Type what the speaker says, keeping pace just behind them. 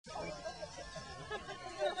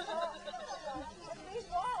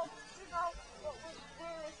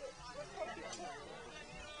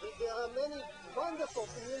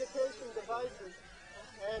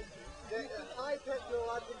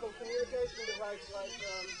like,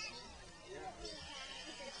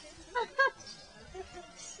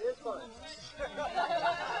 here's fun. Can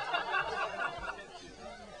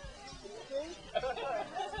you see?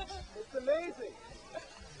 It's amazing.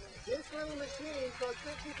 This little machine costs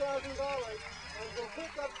 $50,000 and will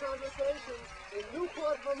pick up conversations in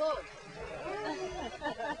Newport, Vermont.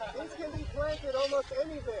 This can be planted almost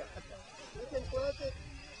anywhere. You can plant it,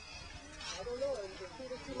 I don't know, in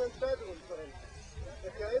Peter Seaman's bedroom, for instance.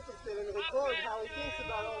 If you're interested in record how he thinks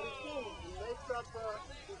about all these things, he makes up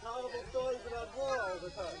these horrible stories about war all the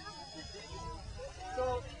time.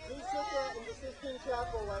 So we sit there in the Sistine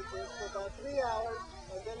Chapel like this for about 3 hours,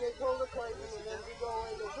 and then they pull the curtain, and then we go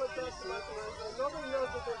in and put back the microphone, and nobody knows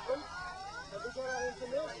the difference, and we get our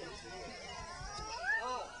information.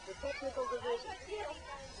 The technical division.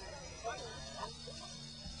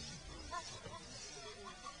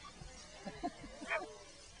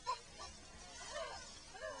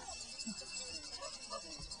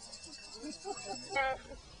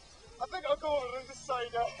 I think I'll go over on this side.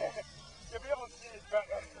 You'll be able to see it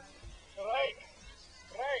better. Right.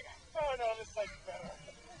 Oh no, this side's better.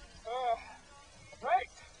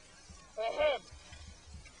 Right. Ahem.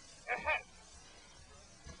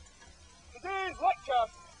 Today's lecture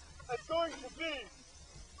is going to be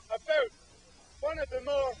about one of the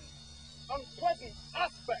more unpleasant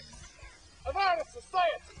aspects of our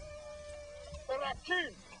society. The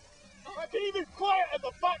raccoon. Can you be quiet at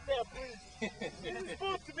the back there, please? This is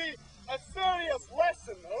supposed to be a serious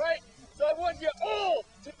lesson, alright? So I want you all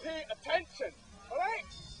to pay attention, alright?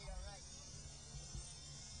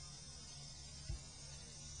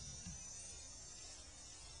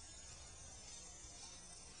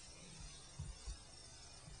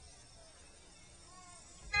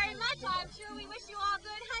 Very much. I'm sure we wish you all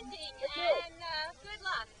good hunting and good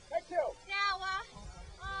luck. Thank you. Now,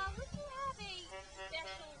 would you have a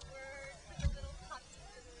special word for the little puppies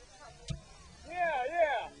that are in trouble?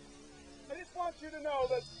 Yeah. I just want you to know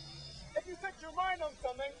that if you set your mind on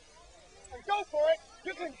something and go for it,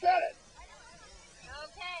 you can get it.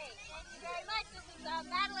 Okay, thank you very much. This is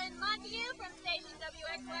Madeline Montague from station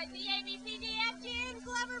WXYZ ABCDFG in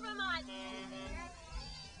Glover, Vermont.